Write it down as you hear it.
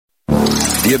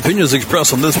The opinions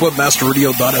expressed on this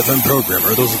WebmasterRadio.fm program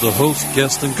are those of the host,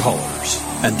 guests, and callers,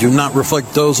 and do not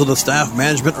reflect those of the staff,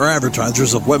 management, or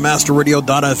advertisers of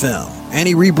WebmasterRadio.fm.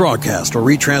 Any rebroadcast or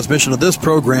retransmission of this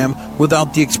program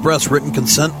without the express written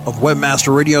consent of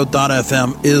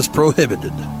WebmasterRadio.fm is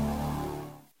prohibited.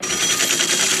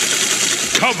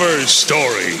 Cover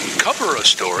story. Cover a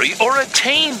story or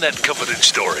attain that coveted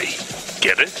story.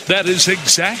 Get it? That is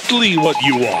exactly what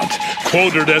you want.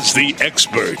 Quoted as the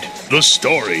expert, the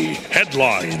story,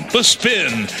 headline, the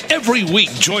spin. Every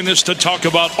week, join us to talk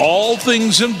about all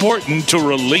things important to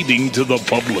relating to the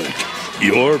public.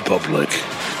 Your public.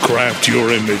 Craft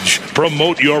your image,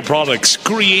 promote your products,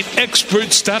 create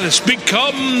expert status,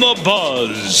 become the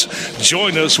buzz.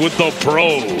 Join us with the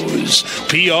pros.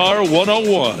 PR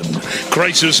 101,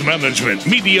 crisis management,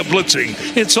 media blitzing.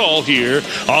 It's all here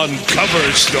on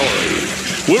Cover Story.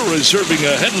 We're reserving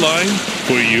a headline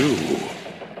for you.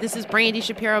 This is Brandy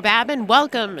Shapiro-Babin.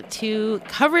 Welcome to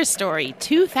Cover Story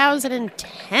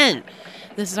 2010.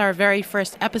 This is our very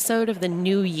first episode of the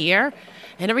new year.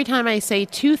 And every time I say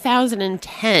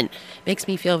 2010, it makes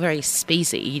me feel very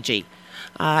spacey, e.g.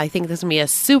 I think this is going to be a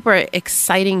super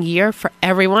exciting year for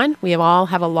everyone. We all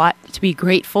have a lot to be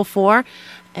grateful for.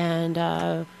 And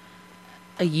a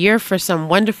year for some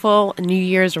wonderful New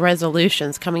Year's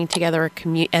resolutions, coming together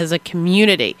as a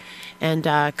community and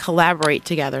collaborate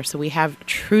together so we have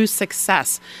true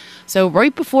success. So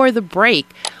right before the break,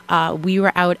 we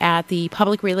were out at the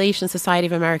Public Relations Society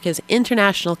of America's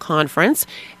International Conference,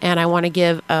 and I want to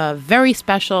give a very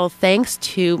special thanks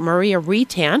to Maria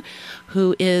Retan,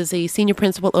 who is a senior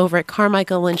principal over at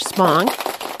Carmichael Lynch Spong,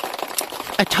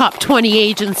 a top 20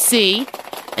 agency,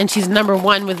 and she's number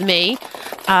one with me.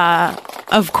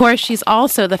 Of course, she's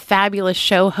also the fabulous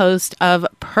show host of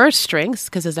Purse Strings,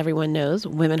 because as everyone knows,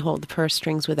 women hold the purse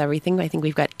strings with everything. I think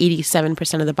we've got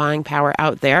 87% of the buying power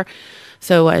out there.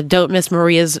 So don't miss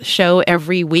Maria's show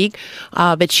every week.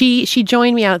 But she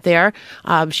joined me out there.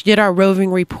 She did our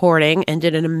roving reporting and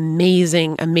did an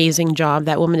amazing, amazing job.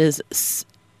 That woman is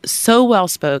so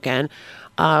well-spoken,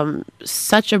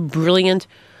 such a brilliant,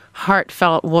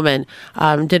 heartfelt woman,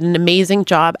 did an amazing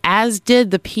job, as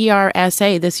did the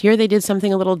PRSA. This year they did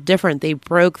something a little different. They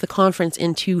broke the conference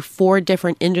into 4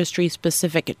 different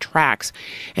industry-specific tracks,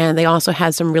 and they also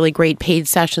had some really great paid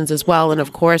sessions as well. And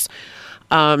of course,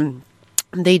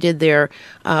 they did their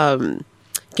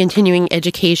continuing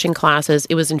education classes.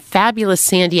 It was in fabulous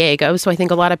San Diego, so I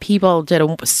think a lot of people did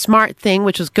a smart thing,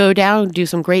 which was go down, do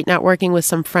some great networking with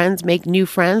some friends, make new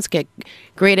friends, get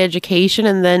great education,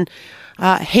 and then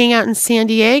hang out in San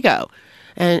Diego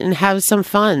and have some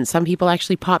fun. Some people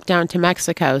actually popped down to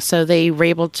Mexico, so they were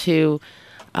able to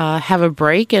have a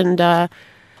break and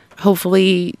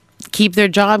hopefully keep their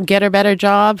job, get a better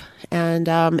job, and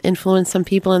influence some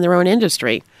people in their own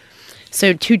industry.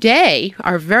 So today,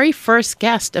 our very first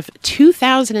guest of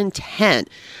 2010,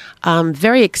 I'm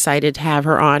very excited to have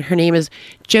her on. Her name is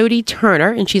Jody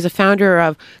Turner, and she's a founder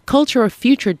of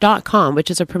cultureoffuture.com,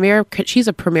 which is she's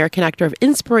a premier connector of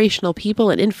inspirational people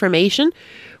and information,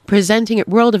 presenting at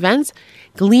world events,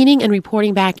 gleaning and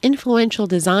reporting back influential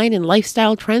design and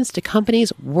lifestyle trends to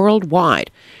companies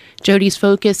worldwide. Jody's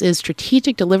focus is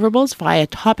strategic deliverables via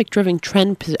topic-driven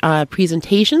trend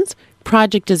presentations,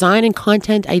 project design, and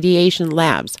content ideation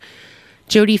labs.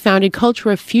 Jody founded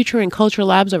Culture of Future and Culture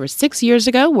Labs over 6 years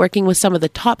ago, working with some of the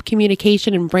top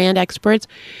communication and brand experts,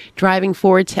 driving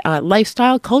forward to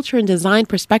lifestyle, culture, and design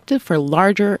perspective for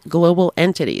larger global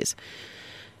entities.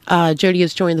 Jody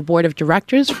has joined the board of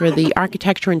directors for the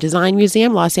Architecture and Design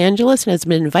Museum, Los Angeles, and has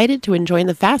been invited to join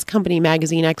the Fast Company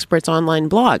magazine experts online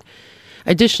blog.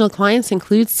 Additional clients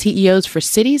include CEOs for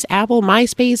Cities, Apple,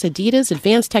 MySpace, Adidas,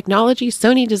 Advanced Technology,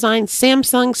 Sony Design,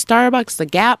 Samsung, Starbucks, The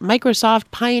Gap, Microsoft,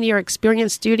 Pioneer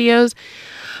Experience Studios,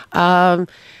 and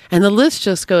the list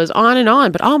just goes on and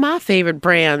on, but all my favorite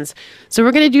brands. So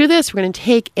we're going to do this. We're going to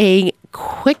take a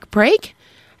quick break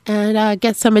and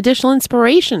get some additional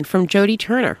inspiration from Jody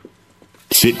Turner.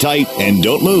 Sit tight and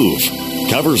don't move.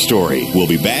 Cover Story. We'll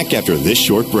be back after this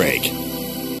short break.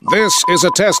 This is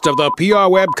a test of the PR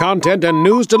Web content and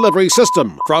news delivery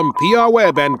system from PR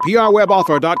Web and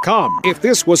PRWebAuthor.com. If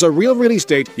this was a real release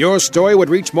date, your story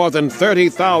would reach more than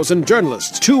 30,000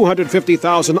 journalists,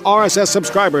 250,000 RSS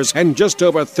subscribers, and just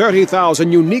over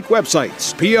 30,000 unique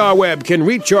websites. PR Web can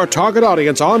reach your target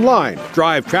audience online,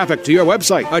 drive traffic to your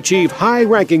website, achieve high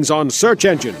rankings on search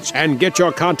engines, and get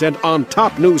your content on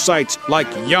top news sites like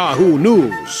Yahoo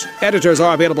News. Editors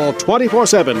are available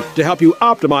 24/7 to help you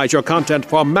optimize your content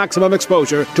for maximum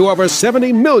exposure to over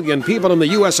 70 million people in the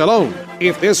U.S. alone.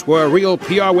 If this were a real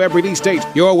PR Web release date,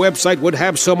 your website would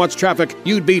have so much traffic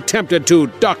you'd be tempted to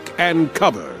duck and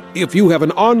cover. If you have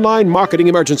an online marketing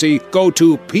emergency, go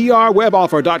to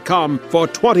prweboffer.com for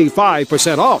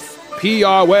 25% off.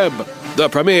 PR Web, the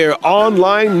premier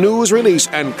online news release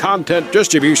and content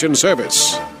distribution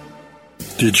service.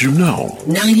 Did you know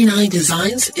 99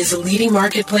 Designs is a leading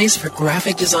marketplace for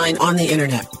graphic design on the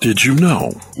internet? Did you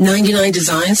know 99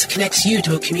 Designs connects you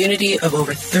to a community of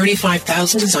over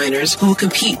 35,000 designers who will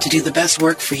compete to do the best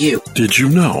work for you? Did you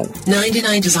know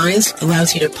 99 Designs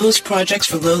allows you to post projects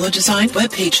for logo design,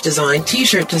 webpage design,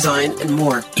 t-shirt design, and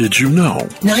more? Did you know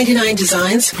 99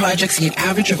 Designs projects see an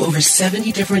average of over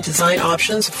 70 different design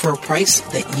options for a price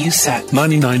that you set?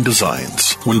 99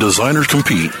 Designs. When designers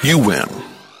compete, you win.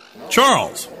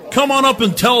 Charles, come on up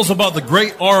and tell us about the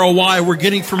great ROI we're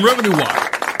getting from Revenue Wire.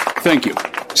 Thank you.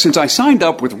 Since I signed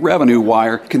up with Revenue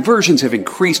Wire, conversions have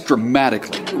increased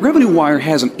dramatically. Revenue Wire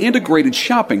has an integrated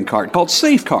shopping cart called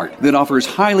SafeCart that offers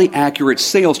highly accurate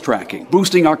sales tracking,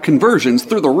 boosting our conversions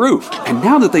through the roof. And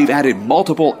now that they've added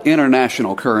multiple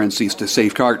international currencies to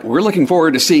SafeCart, we're looking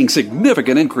forward to seeing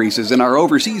significant increases in our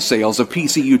overseas sales of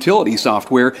PC utility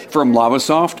software from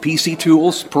Lavasoft, PC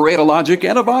Tools, Pareto Logic,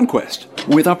 and Avonquest.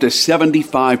 With up to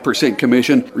 75%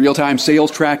 commission, real-time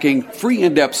sales tracking, free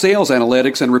in-depth sales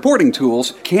analytics and reporting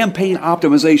tools, campaign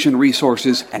optimization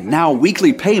resources, and now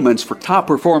weekly payments for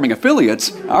top-performing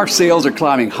affiliates, our sales are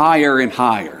climbing higher and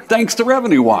higher, thanks to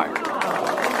Revenue Wire.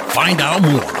 Find out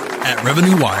more at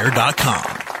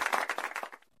RevenueWire.com.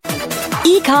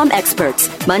 E-com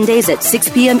Experts, Mondays at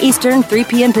 6 p.m. Eastern, 3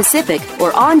 p.m. Pacific,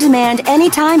 or on demand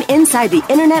anytime inside the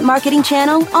Internet Marketing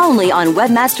Channel, only on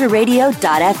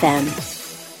WebmasterRadio.fm.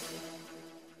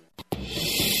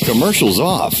 Commercials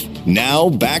off. Now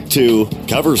back to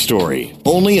Cover Story,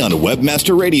 only on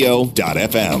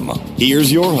WebmasterRadio.fm.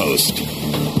 Here's your host.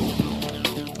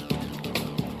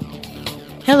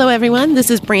 Hello, everyone. This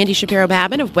is Brandy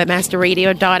Shapiro-Babin of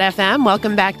WebmasterRadio.fm.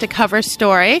 Welcome back to Cover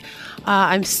Story.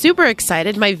 I'm super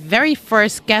excited. My very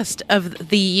first guest of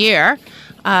the year,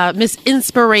 Miss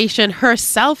Inspiration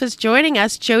herself, is joining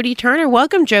us, Jody Turner.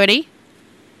 Welcome, Jody.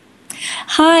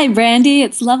 Hi, Brandy.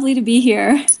 It's lovely to be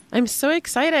here. I'm so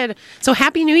excited. So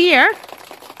happy New Year.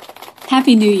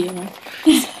 Happy New Year.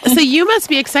 So you must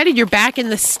be excited. You're back in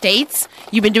the States.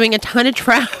 You've been doing a ton of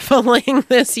traveling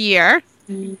this year.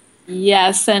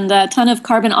 Yes, and a ton of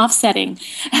carbon offsetting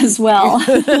as well.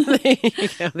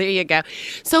 There you go.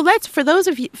 So let's, for those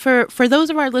of you, for those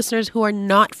of our listeners who are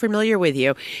not familiar with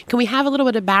you, can we have a little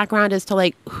bit of background as to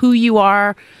like who you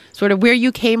are, sort of where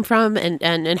you came from,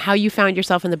 and how you found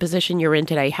yourself in the position you're in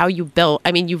today, how you built?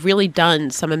 I mean, you've really done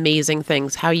some amazing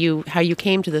things. How you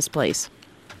came to this place?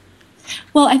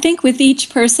 Well, I think with each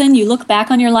person, you look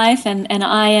back on your life, and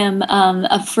I am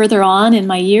further on in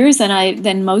my years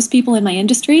than most people in my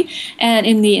industry and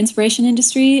in the inspiration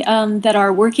industry that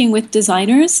are working with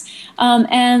designers.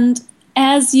 And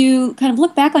as you kind of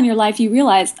look back on your life, you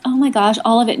realize, oh my gosh,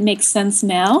 all of it makes sense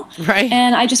now. Right.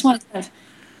 And I just want to kind of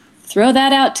throw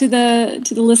that out to the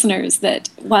listeners that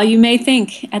while you may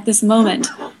think at this moment,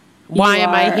 why am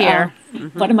I here?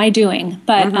 What am I doing?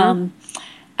 But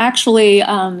actually,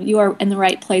 you are in the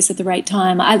right place at the right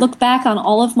time. I look back on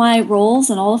all of my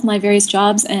roles and all of my various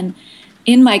jobs, and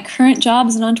in my current job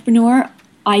as an entrepreneur,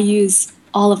 I use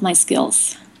all of my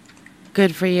skills.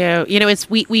 Good for you. You know,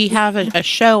 we have a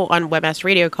show on Webmaster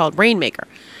Radio called Rainmaker.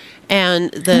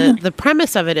 And the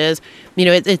premise of it is, you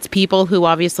know, it's people who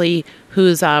obviously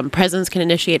whose presence can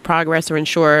initiate progress or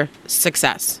ensure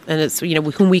success. And it's, you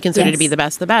know, whom we consider to be the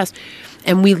best.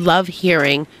 And we love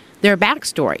hearing their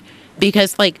backstory.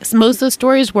 Because, like, most of the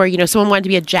stories where, you know, someone wanted to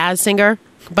be a jazz singer,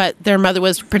 but their mother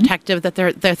was protective that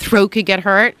their throat could get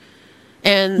hurt,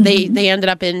 and they ended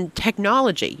up in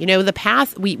technology. You know, the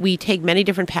path, we take many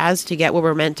different paths to get where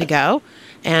we're meant to go.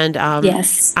 And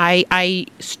I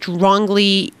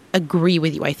strongly agree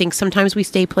with you. I think sometimes we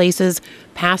stay places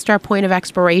past our point of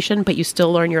expiration, but you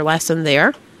still learn your lesson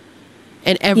there.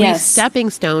 And every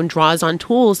stepping stone draws on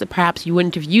tools that perhaps you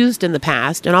wouldn't have used in the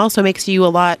past, and also makes you a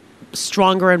lot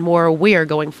stronger and more aware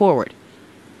going forward.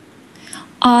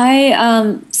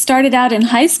 I started out in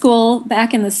high school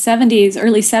back in the 70s,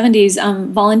 early 70s,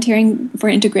 volunteering for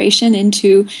integration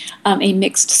into a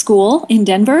mixed school in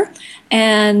Denver.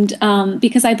 And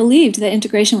because I believed that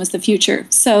integration was the future.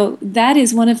 So that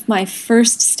is one of my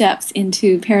first steps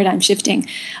into paradigm shifting.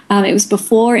 It was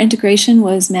before integration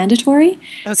was mandatory.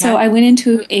 Okay. So I went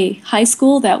into a high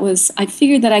school I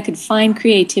figured that I could find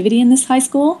creativity in this high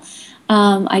school.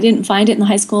 I didn't find it in the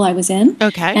high school I was in.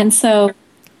 Okay. And so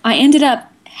I ended up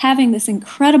having this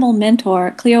incredible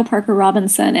mentor, Cleo Parker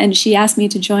Robinson, and she asked me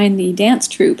to join the dance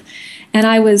troupe. And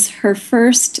I was her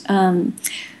first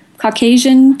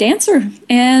Caucasian dancer.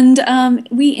 And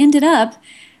we ended up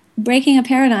breaking a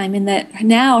paradigm in that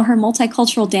now her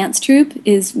multicultural dance troupe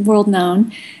is world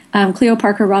known, Cleo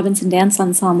Parker Robinson Dance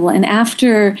Ensemble. And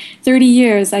after 30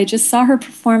 years, I just saw her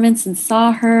performance and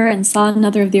saw her and saw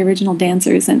another of the original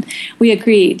dancers. And we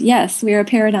agreed, yes, we are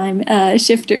paradigm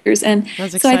shifters. And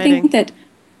so I think that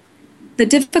the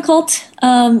difficult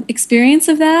experience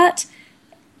of that,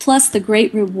 plus the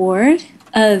great reward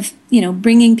of,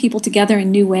 bringing people together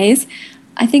in new ways,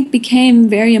 I think became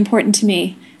very important to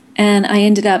me. And I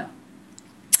ended up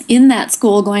in that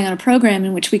school going on a program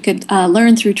in which we could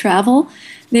learn through travel.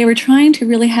 They were trying to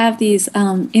really have these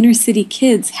inner city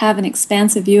kids have an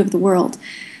expansive view of the world.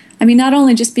 I mean, not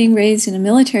only just being raised in a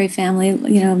military family,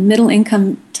 middle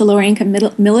income to lower income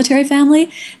military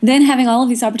family, then having all of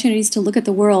these opportunities to look at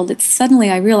the world. It's suddenly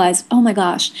I realized, oh my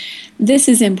gosh, this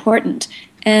is important.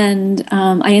 And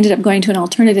I ended up going to an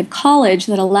alternative college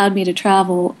that allowed me to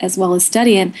travel as well as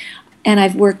study. And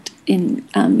I've worked in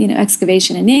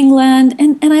excavation in England,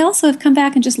 and I also have come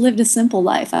back and just lived a simple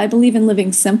life. I believe in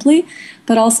living simply,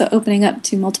 but also opening up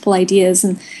to multiple ideas.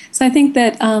 And so I think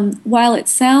that while it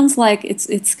sounds like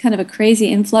it's kind of a crazy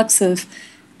influx of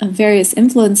various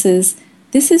influences,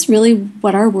 this is really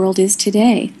what our world is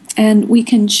today. And we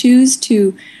can choose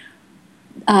to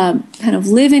kind of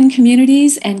live in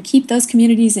communities and keep those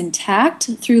communities intact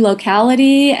through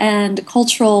locality and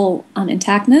cultural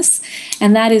intactness.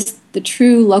 And that is the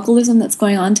true localism that's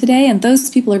going on today. And those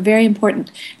people are very important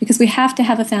because we have to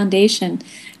have a foundation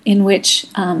in which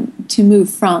to move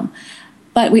from.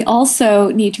 But we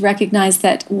also need to recognize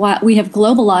that we have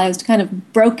globalized, kind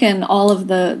of broken all of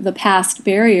the past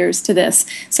barriers to this.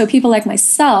 So people like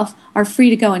myself are free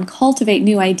to go and cultivate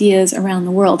new ideas around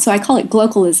the world. So I call it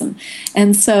glocalism.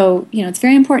 And so, it's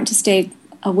very important to stay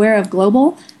aware of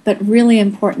global, but really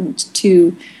important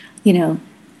to,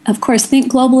 of course,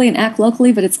 think globally and act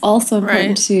locally, but it's also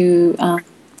important to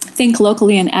think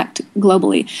locally and act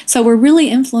globally. So we're really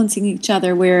influencing each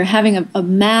other. We're having a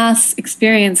mass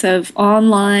experience of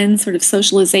online sort of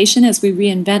socialization as we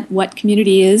reinvent what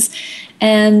community is.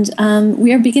 And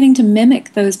we are beginning to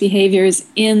mimic those behaviors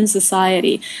in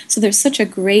society. So there's such a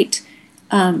great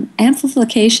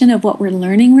amplification of what we're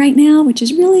learning right now, which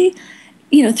is really,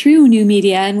 through new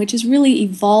media, and which is really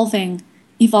evolving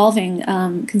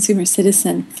consumer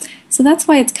citizen. So that's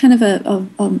why it's kind of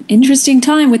an interesting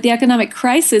time with the economic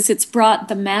crisis. It's brought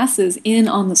the masses in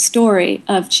on the story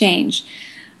of change.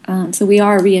 So we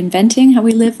are reinventing how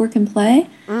we live, work, and play.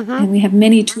 And we have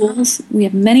many tools. We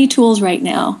have many tools right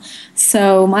now.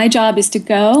 So my job is to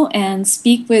go and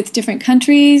speak with different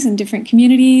countries and different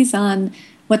communities on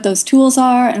what those tools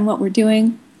are and what we're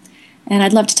doing. And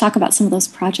I'd love to talk about some of those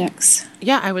projects.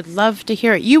 Yeah, I would love to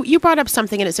hear it. You brought up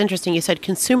something, and it's interesting. You said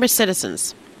consumer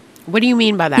citizens. What do you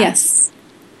mean by that? Yes.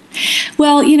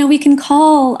 Well, we can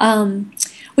call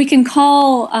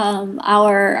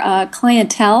our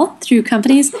clientele through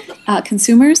companies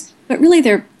consumers, but really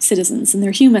they're citizens and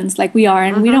they're humans like we are,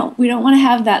 and we don't want to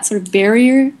have that sort of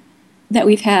barrier that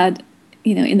we've had,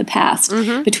 in the past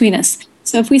between us.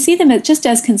 So if we see them just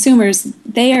as consumers,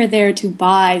 they are there to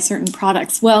buy certain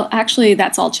products. Well, actually,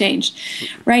 that's all changed.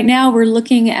 Right now, we're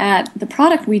looking at the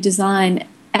product we design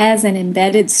as an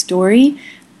embedded story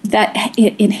that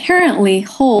it inherently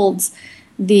holds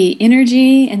the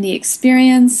energy and the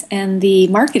experience and the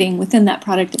marketing within that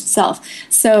product itself.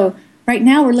 So right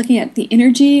now, we're looking at the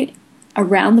energy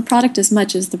around the product as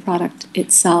much as the product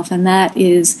itself, and that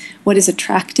is what is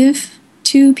attractive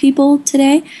to people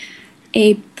today.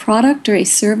 A product or a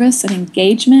service, an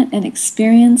engagement, an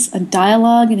experience, a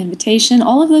dialogue, an invitation,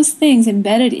 all of those things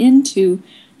embedded into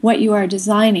what you are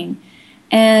designing.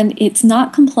 And it's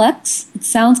not complex. It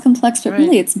sounds complex, but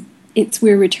really it's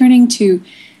we're returning to,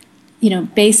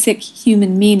 basic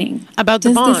human meaning. About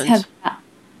the bond.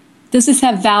 Does this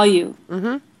have value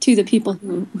to the people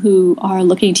who are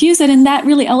looking to use it? And that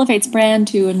really elevates brand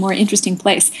to a more interesting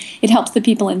place. It helps the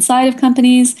people inside of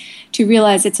companies to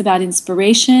realize it's about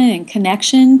inspiration and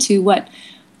connection to what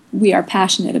we are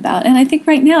passionate about. And I think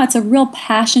right now it's a real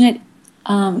passionate,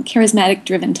 charismatic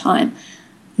driven time.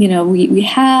 We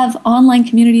have online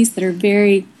communities that are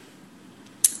very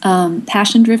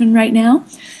passion driven right now.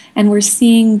 And we're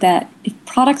seeing that if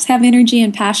products have energy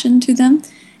and passion to them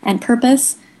and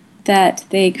purpose, that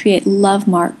they create love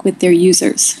mark with their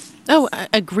users. Oh,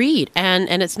 agreed. And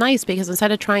it's nice because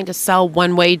instead of trying to sell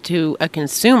one way to a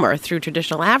consumer through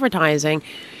traditional advertising,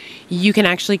 you can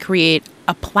actually create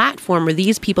a platform where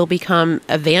these people become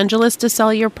evangelists to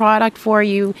sell your product for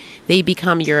you. They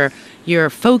become your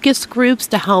focus groups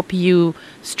to help you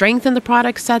strengthen the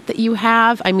product set that you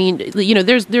have. I mean,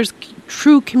 there's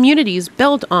true communities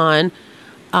built on,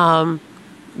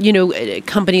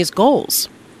 companies' goals.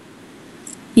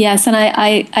 Yes, and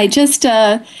I just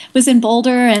was in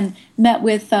Boulder and met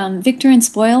with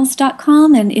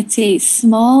VictorandSpoils.com, and it's a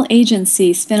small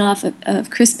agency spinoff of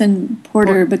Crispin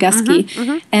Porter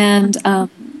Bogusky, and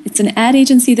it's an ad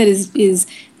agency that is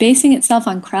basing itself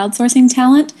on crowdsourcing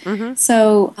talent.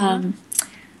 So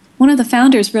one of the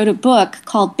founders wrote a book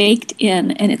called Baked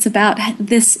In, and it's about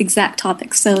this exact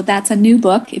topic. So that's a new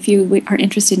book if you are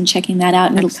interested in checking that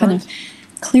out, and it'll kind of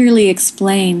clearly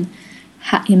explain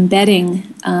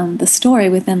embedding the story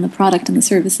within the product and the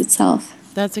service itself.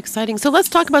 That's exciting. So let's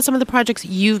talk about some of the projects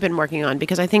you've been working on,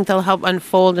 because I think they'll help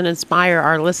unfold and inspire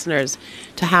our listeners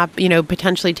to have,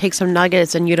 potentially take some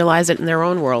nuggets and utilize it in their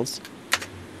own worlds.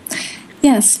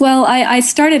 Yes. Well, I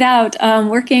started out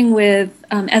working with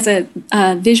as a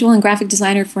visual and graphic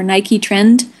designer for Nike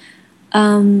Trend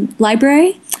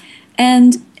Library,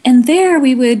 and there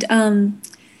we would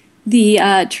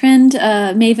the Trend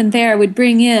maven there would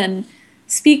bring in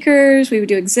speakers. We would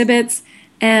do exhibits.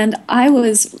 And I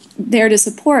was there to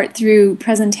support through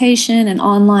presentation and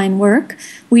online work.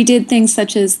 We did things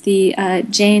such as the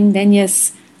Jane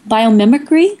Benyus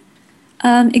biomimicry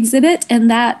exhibit, and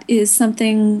that is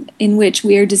something in which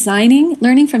we are designing,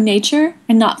 learning from nature,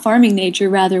 and not farming nature.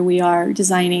 Rather, we are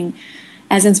designing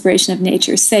as inspiration of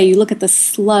nature. Say you look at the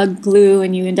slug glue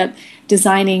and you end up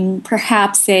designing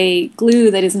perhaps a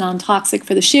glue that is non-toxic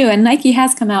for the shoe. And Nike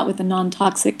has come out with a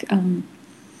non-toxic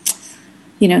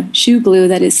shoe glue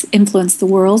that has influenced the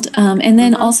world. And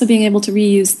then also being able to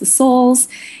reuse the soles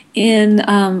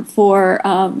for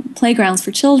playgrounds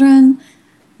for children.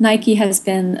 Nike has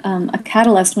been a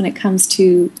catalyst when it comes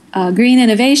to green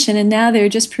innovation, and now they're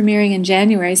just premiering in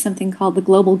January something called the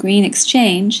Global Green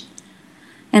Exchange,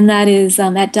 and that is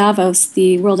at Davos,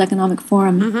 the World Economic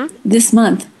Forum, this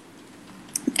month.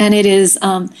 And it is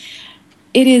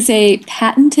a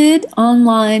patented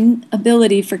online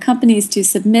ability for companies to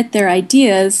submit their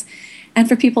ideas and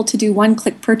for people to do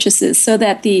one-click purchases, so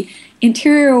that the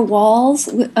interior walls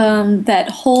that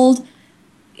hold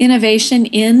innovation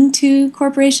into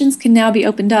corporations can now be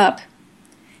opened up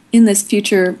in this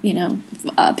future,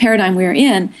 paradigm we're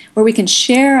in, where we can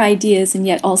share ideas and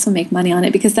yet also make money on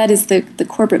it, because that is the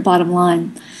corporate bottom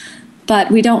line.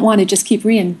 But we don't want to just keep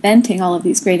reinventing all of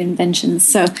these great inventions.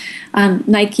 So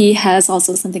Nike has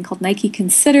also something called Nike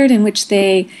Considered, in which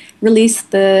they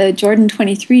released the Jordan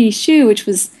 23 shoe, which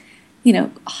was,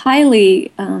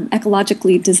 highly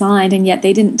ecologically designed, and yet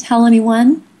they didn't tell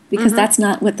anyone, because that's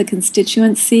not what the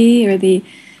constituency or the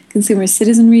consumer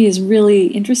citizenry is really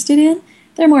interested in.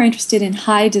 They're more interested in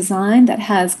high design that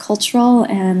has cultural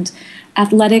and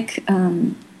athletic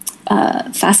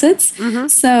facets.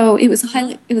 So it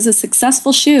was a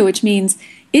successful shoe, which means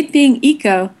it being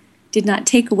eco did not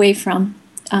take away from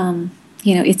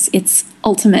its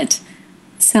ultimate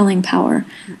selling power,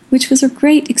 which was a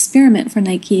great experiment for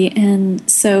Nike. And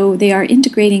so they are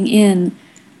integrating in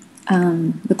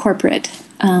the corporate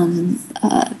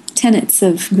tenets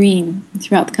of green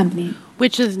throughout the company.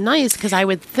 Which is nice, because I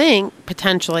would think,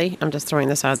 potentially, I'm just throwing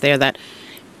this out there, that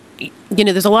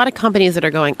there's a lot of companies that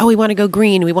are going, oh, we want to go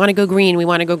green, we want to go green, we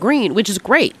want to go green, which is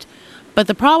great. But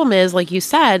the problem is, like you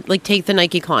said, take the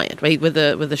Nike client, right, with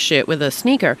a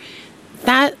sneaker.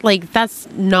 That's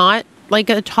not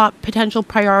a top potential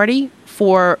priority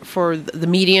for the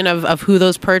median of who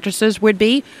those purchases would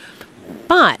be.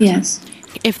 But yes,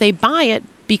 if they buy it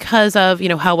because of,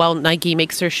 how well Nike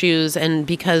makes their shoes, and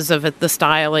because of the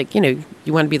style, you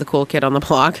want to be the cool kid on the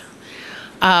block.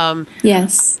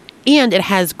 Yes. And it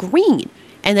has green.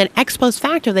 And then ex post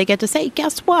facto, they get to say,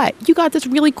 guess what? You got this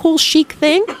really cool chic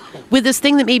thing with this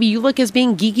thing that maybe you look as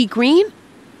being geeky green,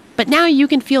 but now you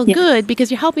can feel good because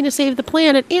you're helping to save the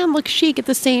planet and look chic at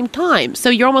the same time. So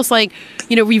you're almost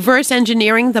reverse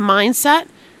engineering the mindset,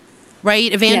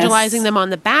 right? Evangelizing them on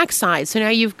the backside. So now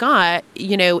you've got,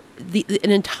 an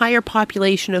entire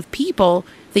population of people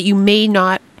that you may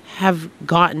not have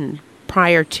gotten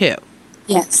prior to.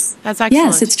 Yes. That's excellent.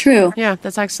 Yes, it's true. Yeah,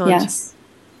 that's excellent. Yes.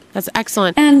 That's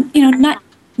excellent. And,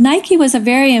 Nike was a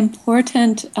very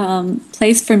important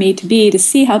place for me to be, to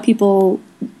see how people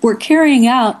were carrying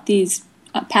out these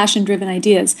passion-driven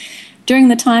ideas. During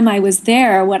the time I was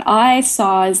there, what I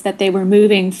saw is that they were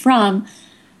moving from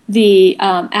the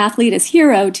athlete as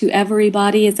hero to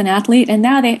everybody as an athlete, and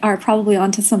now they are probably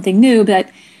onto something new, but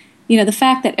the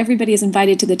fact that everybody is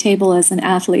invited to the table as an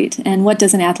athlete, and what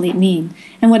does an athlete mean,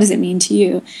 and what does it mean to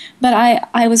you? But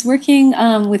I was working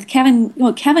with Kevin.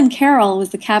 Well, Kevin Carroll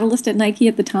was the catalyst at Nike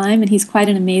at the time, and he's quite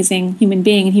an amazing human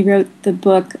being, and he wrote the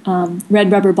book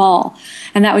Red Rubber Ball,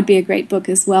 and that would be a great book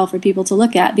as well for people to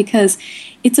look at, because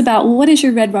it's about, what is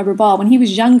your red rubber ball? When he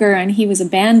was younger and he was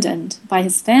abandoned by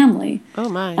his family, oh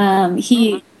my,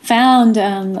 found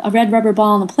a red rubber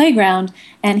ball on the playground,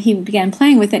 and he began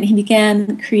playing with it, and he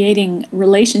began creating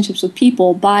relationships with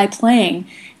people by playing.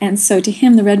 And so to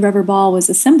him, the red rubber ball was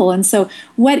a symbol. And so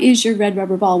what is your red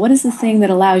rubber ball? What is the thing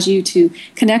that allows you to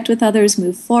connect with others,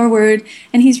 move forward?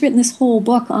 And he's written this whole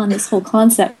book on this whole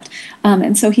concept.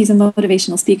 And so he's a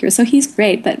motivational speaker. So he's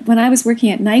great. But when I was working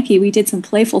at Nike, we did some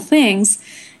playful things,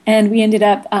 and we ended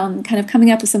up kind of coming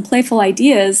up with some playful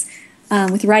ideas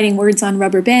with writing words on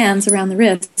rubber bands around the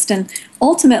wrist. And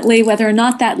ultimately, whether or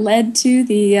not that led to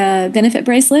the benefit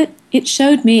bracelet, it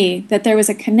showed me that there was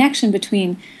a connection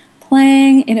between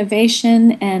playing,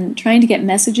 innovation, and trying to get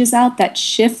messages out that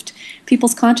shift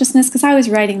people's consciousness. Because I was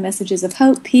writing messages of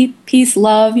hope, peace,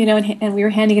 love, and we were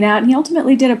handing it out. And he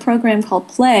ultimately did a program called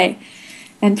Play,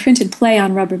 and printed Play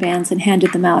on rubber bands and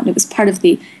handed them out. And it was part of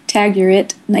the Tag Your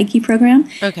It Nike program,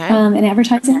 and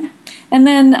advertising. And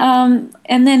then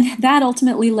that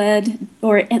ultimately led,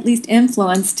 or at least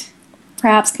influenced,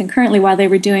 perhaps concurrently while they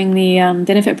were doing the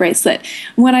benefit bracelet.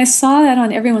 When I saw that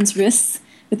on everyone's wrists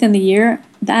within the year,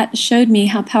 that showed me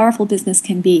how powerful business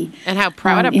can be. And how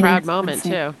proud moment,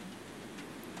 too.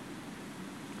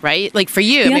 Right? Like for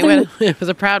you, it was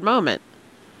a proud moment.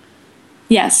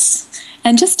 Yes.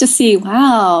 And just to see,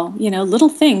 wow, little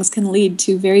things can lead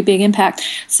to very big impact.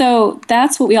 So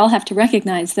that's what we all have to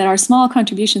recognize, that our small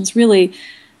contributions really,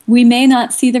 we may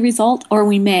not see the result, or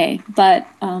we may. But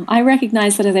I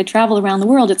recognize that as I travel around the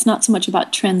world, it's not so much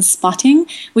about trend spotting,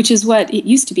 which is what it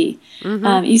used to be.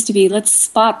 It used to be, let's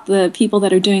spot the people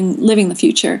that are living the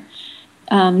future.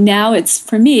 Now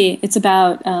for me, it's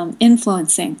about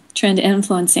trend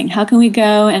influencing. How can we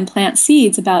go and plant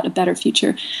seeds about a better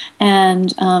future?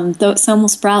 And some will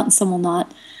sprout and some will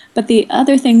not. But the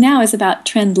other thing now is about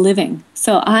trend living.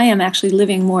 So I am actually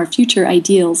living more future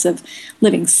ideals of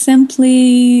living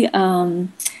simply,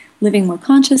 living more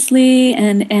consciously,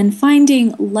 and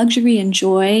finding luxury and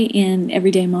joy in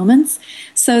everyday moments.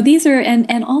 So these are,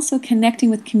 and also connecting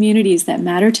with communities that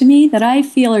matter to me, that I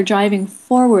feel are driving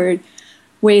forward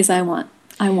ways I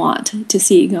want to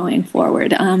see going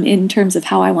forward in terms of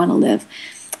how I want to live.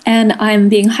 And I'm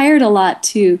being hired a lot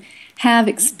to have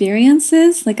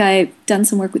experiences. Like I've done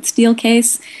some work with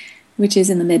Steelcase, which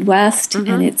is in the Midwest,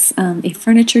 and it's a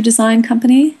furniture design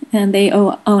company, and they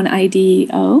own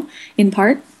IDEO in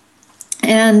part.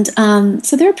 And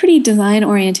so they're pretty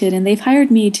design-oriented, and they've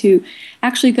hired me to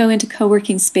actually go into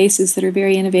co-working spaces that are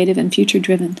very innovative and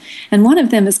future-driven. And one of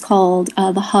them is called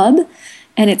The Hub,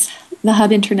 and it's The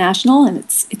Hub International, and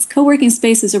it's co-working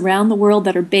spaces around the world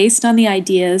that are based on the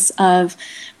ideas of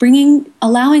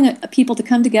allowing people to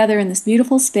come together in this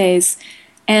beautiful space,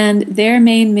 and their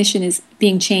main mission is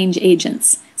being change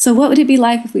agents. So what would it be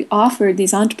like if we offered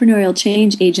these entrepreneurial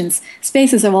change agents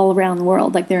spaces all around the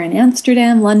world, like they're in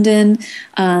Amsterdam, London,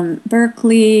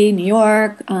 Berkeley, New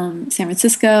York, San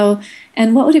Francisco,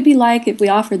 and what would it be like if we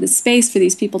offered the space for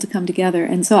these people to come together?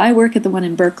 And so I work at the one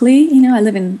in Berkeley. I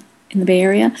live in the Bay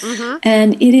Area,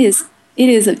 and it is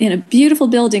in a beautiful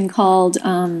building called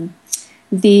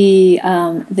the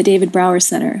David Brower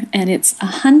Center, and it's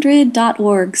 100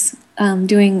 .orgs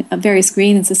doing various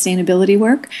green and sustainability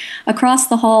work. Across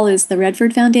the hall is the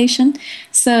Redford Foundation.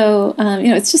 So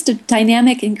it's just a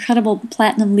dynamic, incredible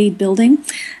platinum LEED building,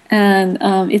 and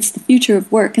it's the future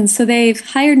of work. And so they've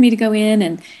hired me to go in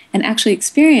and actually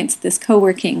experience this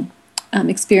co-working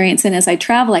experience. And as I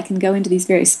travel, I can go into these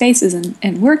various spaces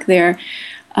and work there.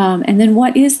 And then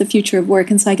what is the future of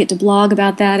work? And so I get to blog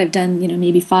about that. I've done,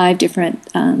 maybe 5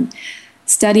 different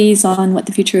studies on what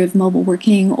the future of mobile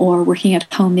working or working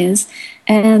at home is.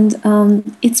 And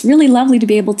it's really lovely to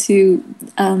be able to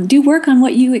do work on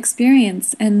what you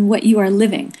experience and what you are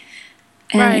living.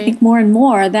 And I think more and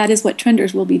more that is what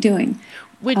trenders will be doing.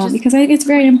 Because I think it's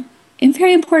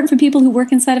very important for people who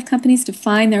work inside of companies to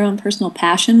find their own personal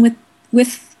passion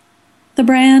with the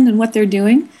brand and what they're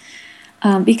doing.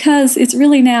 Because it's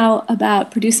really now about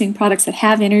producing products that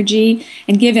have energy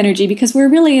and give energy, because we're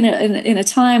really in a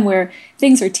time where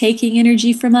things are taking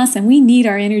energy from us, and we need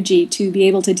our energy to be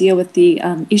able to deal with the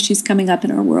issues coming up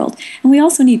in our world. And we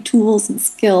also need tools and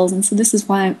skills, and so this is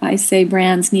why I say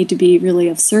brands need to be really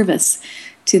of service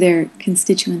to their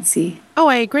constituency. Oh,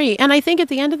 I agree. And I think at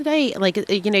the end of the day,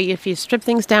 if you strip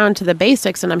things down to the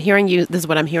basics, and this is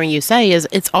what I'm hearing you say, is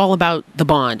it's all about the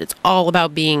bond. It's all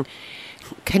about being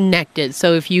connected.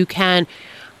 So if you can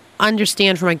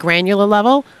understand from a granular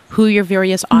level who your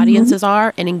various audiences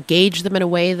are and engage them in a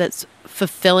way that's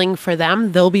fulfilling for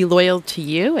them, they'll be loyal to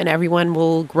you, and everyone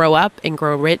will grow up and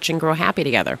grow rich and grow happy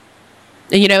together.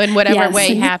 In whatever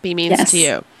way happy means to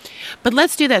you. But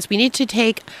let's do this. We need to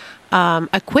take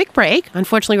a quick break.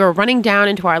 Unfortunately, we're running down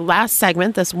into our last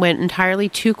segment. This went entirely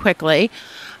too quickly.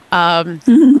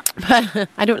 But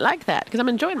I don't like that because I'm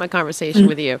enjoying my conversation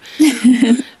with you.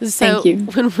 So Thank you.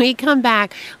 When we come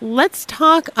back, let's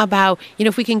talk about,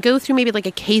 if we can go through maybe like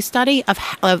a case study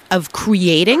of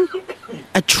creating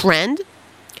a trend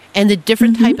and the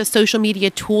different type of social media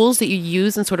tools that you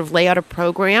use and sort of lay out a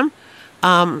program.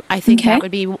 I think that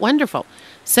would be wonderful.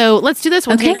 So let's do this.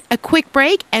 We'll take a quick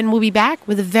break, and we'll be back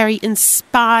with a very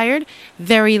inspired,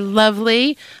 very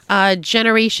lovely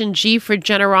Generation G for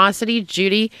Generosity,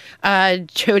 Jody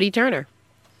Turner.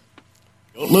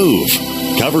 Don't move.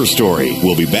 Cover Story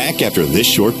will be back after this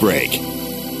short break.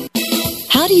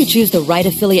 How do you choose the right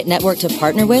affiliate network to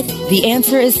partner with? The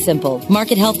answer is simple.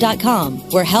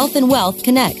 MarketHealth.com, where health and wealth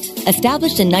connect.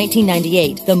 Established in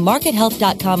 1998, the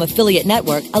MarketHealth.com affiliate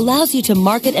network allows you to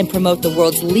market and promote the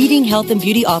world's leading health and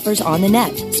beauty offers on the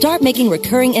net. Start making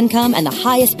recurring income and the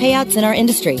highest payouts in our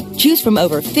industry. Choose from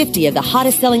over 50 of the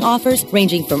hottest selling offers,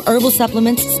 ranging from herbal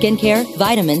supplements, skincare,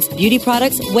 vitamins, beauty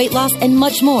products, weight loss, and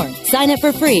much more. Sign up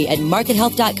for free at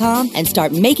MarketHealth.com and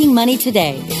start making money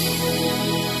today.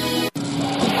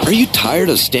 Are you tired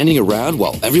of standing around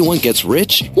while everyone gets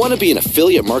rich? Want to be an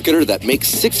affiliate marketer that makes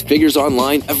 6 figures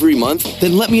online every month?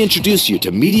 Then let me introduce you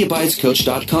to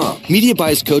MediaBuysCoach.com.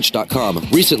 MediaBuysCoach.com,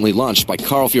 recently launched by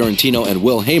Carl Fiorentino and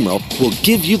Will Hamro, will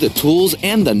give you the tools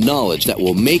and the knowledge that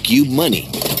will make you money.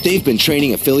 They've been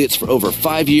training affiliates for over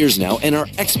 5 years now and are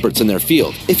experts in their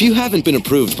field. If you haven't been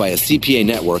approved by a CPA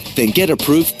network, then get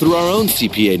approved through our own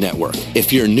CPA network.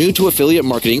 If you're new to affiliate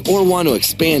marketing or want to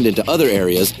expand into other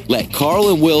areas, let Carl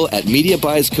and Will at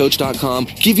MediaBuysCoach.com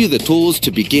give you the tools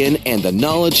to begin and the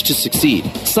knowledge to succeed.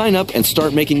 Sign up and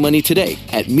start making money today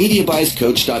at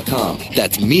MediaBuysCoach.com.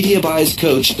 That's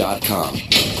MediaBuysCoach.com.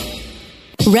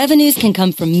 Revenues can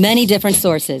come from many different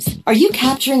sources. Are you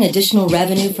capturing additional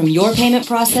revenue from your payment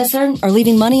processor or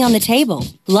leaving money on the table?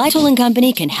 Lytle &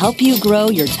 Company can help you grow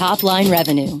your top-line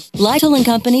revenue. Lytle &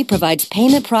 Company provides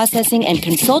payment processing and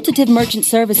consultative merchant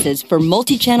services for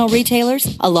multi-channel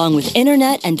retailers, along with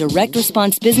internet and direct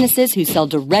response businesses who sell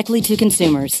directly to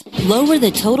consumers. Lower the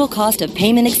total cost of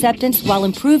payment acceptance while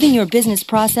improving your business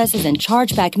processes and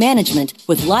chargeback management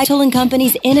with Lytle &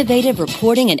 Company's innovative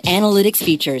reporting and analytics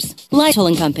features.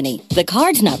 Lytle & Company. The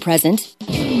card's not present,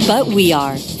 but we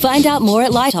are. Find out more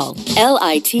at Lytle,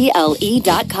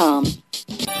 Litle.com.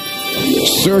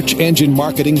 Search engine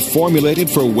marketing formulated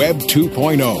for Web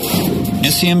 2.0.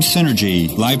 SEM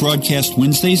Synergy, live broadcast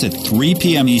Wednesdays at 3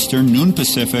 p.m. Eastern, noon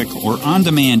Pacific, or on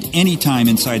demand anytime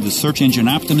inside the Search Engine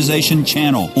Optimization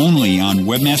channel, only on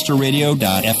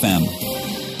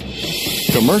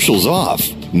webmasterradio.fm. Commercials off.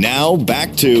 Now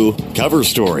back to Cover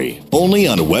Story, only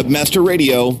on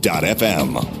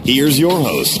webmasterradio.fm. Here's your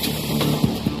host.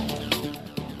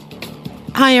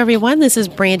 Hi, everyone. This is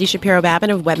Brandy Shapiro-Babin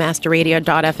of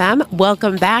webmasterradio.fm.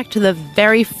 Welcome back to the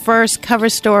very first cover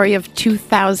story of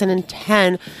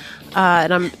 2010.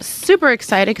 And I'm super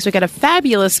excited because we got a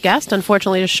fabulous guest.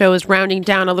 Unfortunately, the show is rounding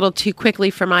down a little too quickly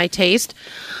for my taste.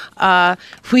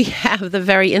 We have the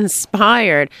very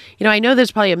inspired. I know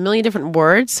there's probably a million different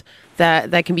words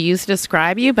that can be used to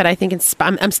describe you, but I think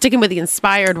I'm sticking with the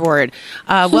inspired word.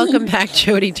 Welcome back,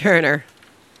 Jody Turner.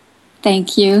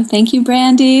 Thank you. Thank you,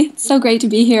 Brandy. It's so great to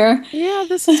be here. Yeah,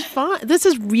 this is fun. This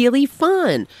is really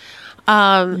fun.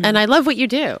 And I love what you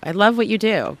do. I'm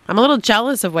a little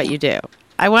jealous of what you do.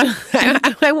 I want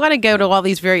to go to all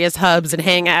these various hubs and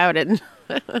hang out and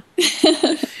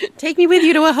take me with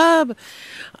you to a hub.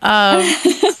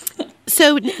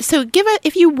 So give it,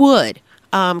 if you would,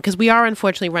 because we are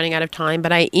unfortunately running out of time,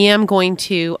 but I am going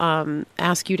to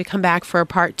ask you to come back for a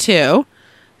part 2,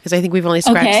 because I think we've only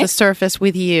scratched the surface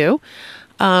with you.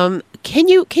 Can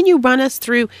you run us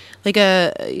through like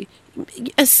a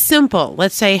simple,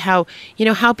 let's say how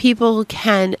people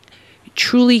can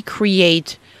truly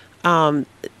create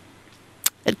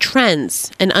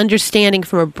trends and understanding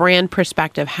from a brand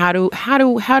perspective, how to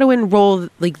enroll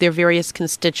like their various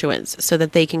constituents so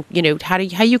that they can, how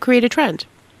you create a trend?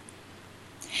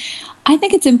 I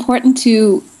think it's important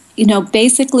to,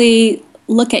 basically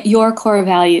look at your core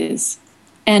values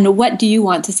and what do you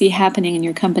want to see happening in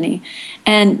your company.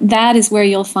 And that is where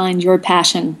you'll find your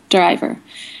passion driver.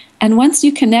 And once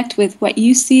you connect with what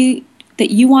you see that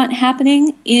you want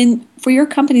happening for your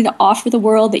company to offer the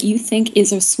world that you think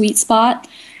is a sweet spot,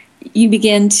 you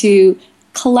begin to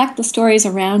collect the stories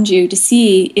around you to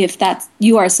see if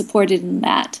you are supported in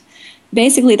that.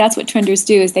 Basically, that's what trenders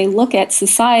do, is they look at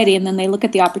society and then they look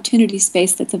at the opportunity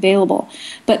space that's available.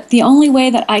 But the only way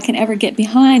that I can ever get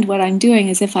behind what I'm doing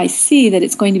is if I see that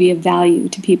it's going to be of value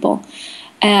to people.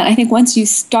 And I think once you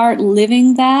start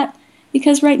living that,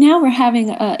 because right now we're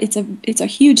having it's a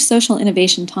huge social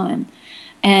innovation time,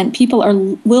 and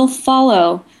people will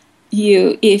follow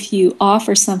you if you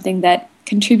offer something that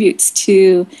contributes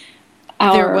to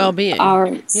their well-being.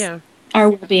 Our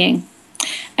well-being.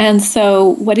 And so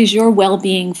what is your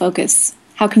well-being focus?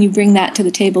 How can you bring that to the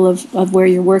table of where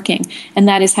you're working? And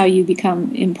that is how you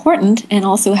become important, and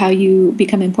also how you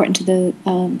become important to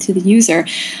the user.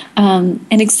 An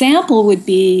example would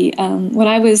be when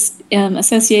I was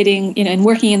associating, and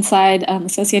working inside,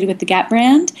 associated with the Gap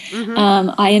brand.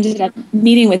 I ended up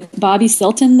meeting with Bobby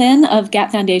Silton then of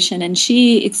Gap Foundation, and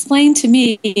she explained to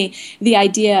me the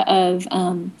idea of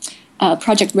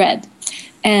Project Red,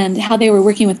 and how they were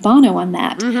working with Bono on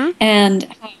that. And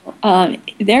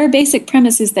their basic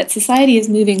premise is that society is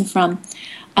moving from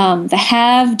the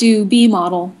have, do, be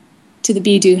model to the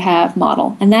be, do, have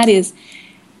model. And that is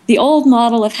the old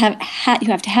model of you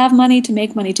have to have money to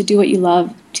make money to do what you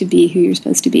love, to be who you're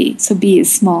supposed to be. So be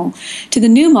is small. To the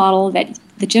new model that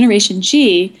the Generation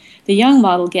G, the young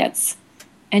model, gets.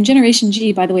 And Generation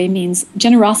G, by the way, means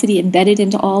generosity embedded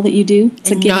into all that you do. It's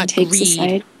a give and take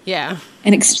society. Yeah.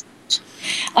 And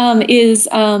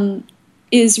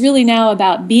is really now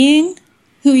about being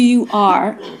who you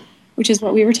are, which is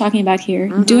what we were talking about here,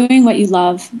 doing what you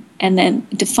love, and then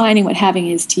defining what having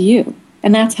is to you.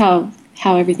 And that's how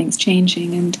everything's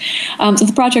changing. And so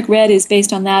the Project Red is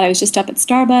based on that. I was just up at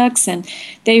Starbucks, and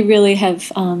they really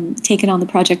have taken on the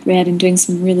Project Red and doing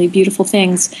some really beautiful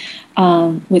things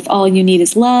with All You Need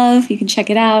Is Love. You can check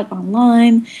it out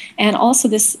online. And also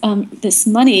this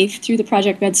money through the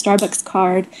Project Red Starbucks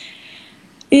card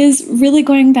is really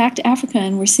going back to Africa,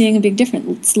 and we're seeing a big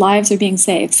difference. Lives are being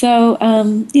saved. So,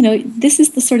 this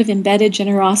is the sort of embedded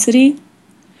generosity.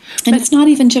 And it's not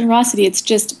even generosity. It's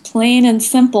just plain and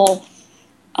simple,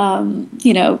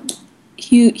 human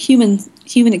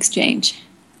exchange.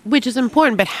 Which is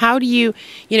important, but how do you,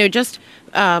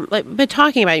 but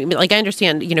talking about, I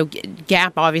understand,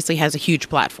 Gap obviously has a huge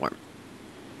platform,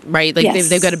 right? Yes.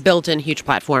 They've got a built-in huge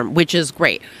platform, which is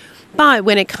great. But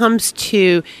when it comes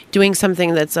to doing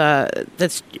something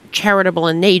that's charitable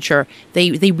in nature,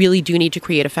 they really do need to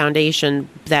create a foundation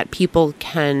that people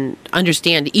can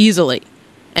understand easily,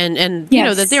 and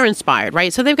yes. That they're inspired,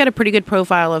 right? So they've got a pretty good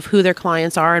profile of who their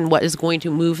clients are and what is going to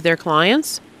move their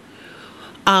clients.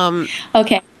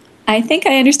 Okay. I think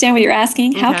I understand what you're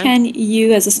asking. How can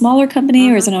you, as a smaller company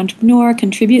or as an entrepreneur,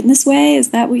 contribute in this way?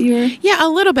 Is that what you're? Yeah, a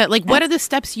little bit. What are the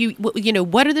steps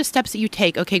what are the steps that you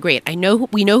take? Okay, great.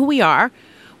 We know who we are.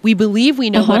 We believe we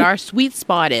know what our sweet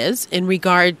spot is in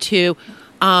regard to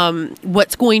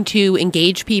what's going to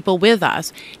engage people with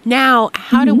us. Now,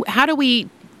 how do we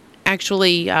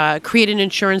actually create an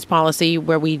insurance policy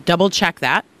where we double check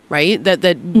that? Right?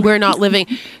 That we're not living,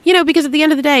 because at the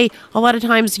end of the day, a lot of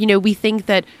times, we think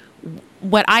that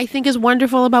what I think is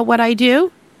wonderful about what I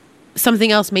do,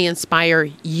 something else may inspire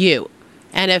you.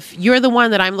 And if you're the one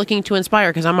that I'm looking to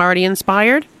inspire, because I'm already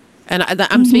inspired, and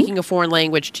I'm speaking a foreign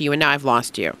language to you, and now I've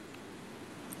lost you.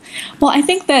 Well, I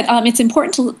think that it's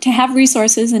important to have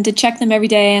resources and to check them every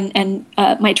day. And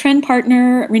my trend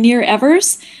partner, Rainier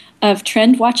Evers of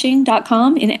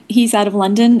trendwatching.com, he's out of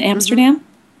London, Amsterdam.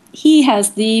 He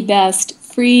has the best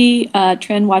free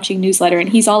trend watching newsletter, and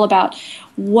he's all about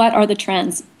what are the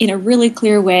trends in a really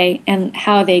clear way and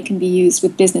how they can be used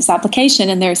with business application.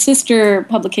 And their sister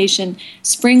publication,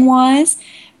 Springwise,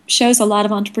 shows a lot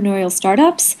of entrepreneurial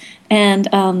startups, and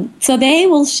so they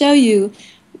will show you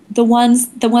the ones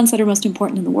that are most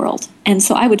important in the world. And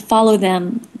so I would follow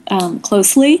them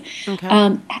closely.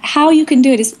 Okay. How you can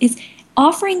do it is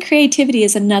offering creativity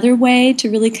is another way to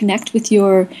really connect with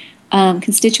your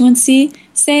constituency.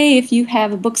 Say if you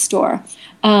have a bookstore,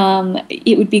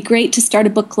 it would be great to start a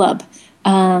book club,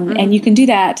 and you can do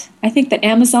that. I think that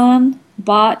Amazon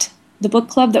bought the book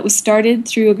club that was started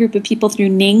through a group of people through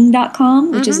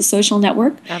Ning.com, which is a social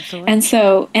network. Absolutely. And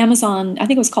so Amazon, I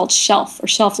think it was called Shelf or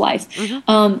Shelf Life.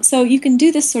 So you can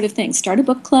do this sort of thing. Start a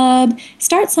book club.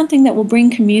 Start something that will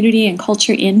bring community and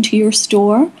culture into your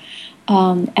store,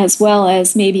 as well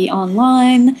as maybe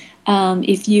online.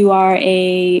 If you are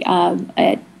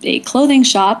a clothing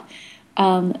shop,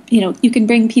 you can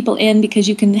bring people in because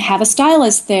you can have a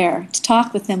stylist there to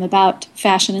talk with them about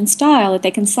fashion and style that they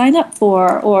can sign up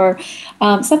for, or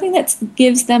something that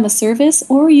gives them a service,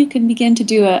 or you can begin to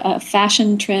do a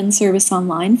fashion trend service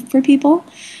online for people,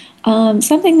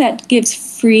 something that gives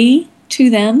free to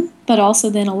them, but also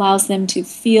then allows them to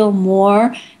feel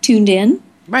more tuned in.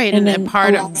 Right, and then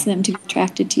allows them to be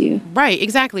attracted to you. Right,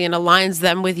 exactly, and aligns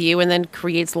them with you and then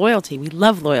creates loyalty. We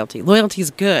love loyalty. Loyalty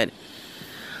is good.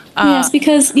 Yes,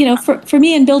 because, for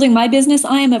me in building my business,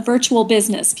 I am a virtual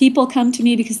business. People come to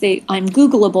me because I'm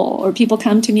Googleable, or people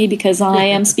come to me because I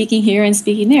am speaking here and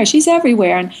speaking there. She's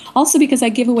everywhere. And also because I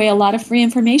give away a lot of free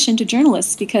information to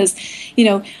journalists because,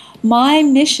 my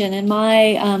mission and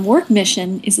my work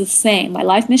mission is the same. My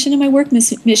life mission and my work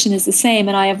mission is the same.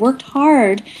 And I have worked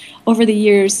hard over the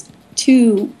years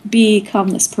to become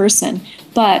this person.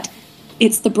 But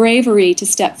it's the bravery to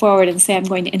step forward and say, I'm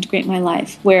going to integrate my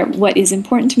life, where what is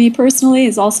important to me personally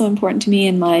is also important to me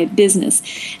in my business.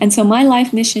 And so my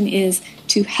life mission is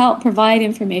to help provide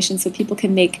information so people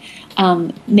can make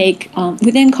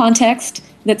within context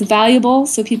that's valuable,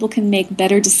 so people can make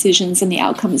better decisions and the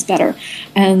outcome is better.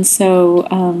 And so,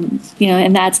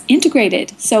 and that's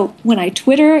integrated. So when I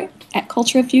Twitter at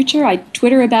Culture of Future, I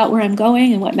Twitter about where I'm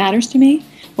going and what matters to me,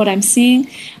 what I'm seeing.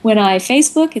 When I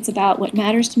Facebook, it's about what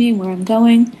matters to me and where I'm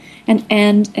going.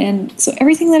 And so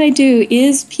everything that I do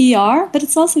is PR, but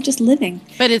it's also just living.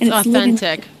 But it's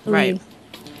authentic, right?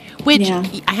 Which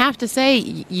I have to say,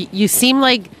 you seem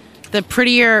like the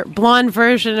prettier blonde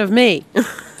version of me.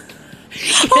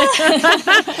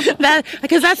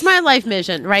 Because that's my life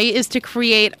mission, right? Is to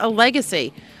create a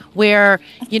legacy where,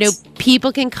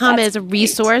 people can come as a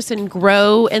resource and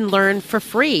grow and learn for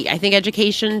free. I think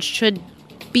education should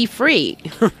be free,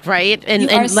 right? And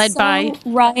led by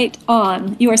right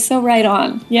on. You are so right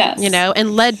on. Yes.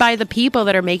 And led by the people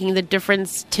that are making the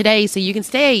difference today, so you can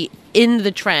stay in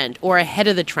the trend or ahead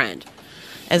of the trend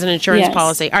as an insurance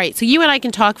policy. All right, so you and I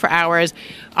can talk for hours.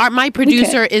 My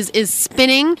producer is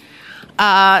spinning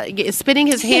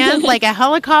his hand like a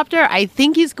helicopter. I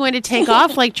think he's going to take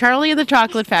off like Charlie in the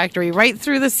Chocolate Factory, right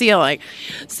through the ceiling.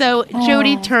 So,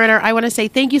 Jody Turner, I want to say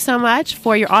thank you so much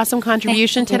for your awesome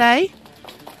contribution today.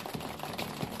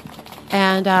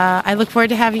 And I look forward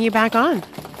to having you back on.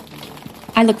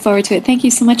 I look forward to it. Thank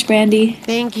you so much, Brandy.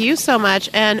 Thank you so much.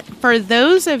 And for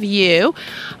those of you,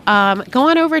 go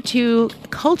on over to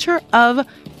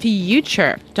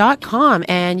cultureoffuture.com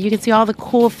and you can see all the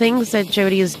cool things that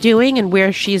Jody is doing and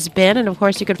where she's been. And of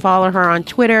course, you could follow her on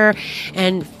Twitter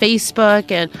and Facebook.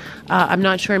 And I'm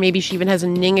not sure, maybe she even has a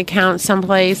Ning account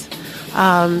someplace.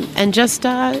 And just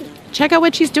check out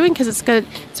what she's doing because it's got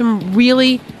some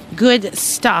really good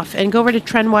stuff. And go over to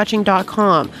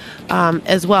trendwatching.com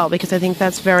as well, because I think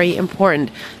that's very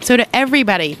important. So to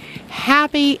everybody,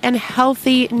 happy and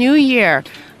healthy New Year.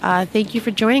 Thank you for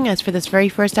joining us for this very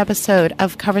first episode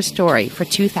of Cover Story for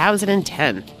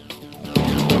 2010.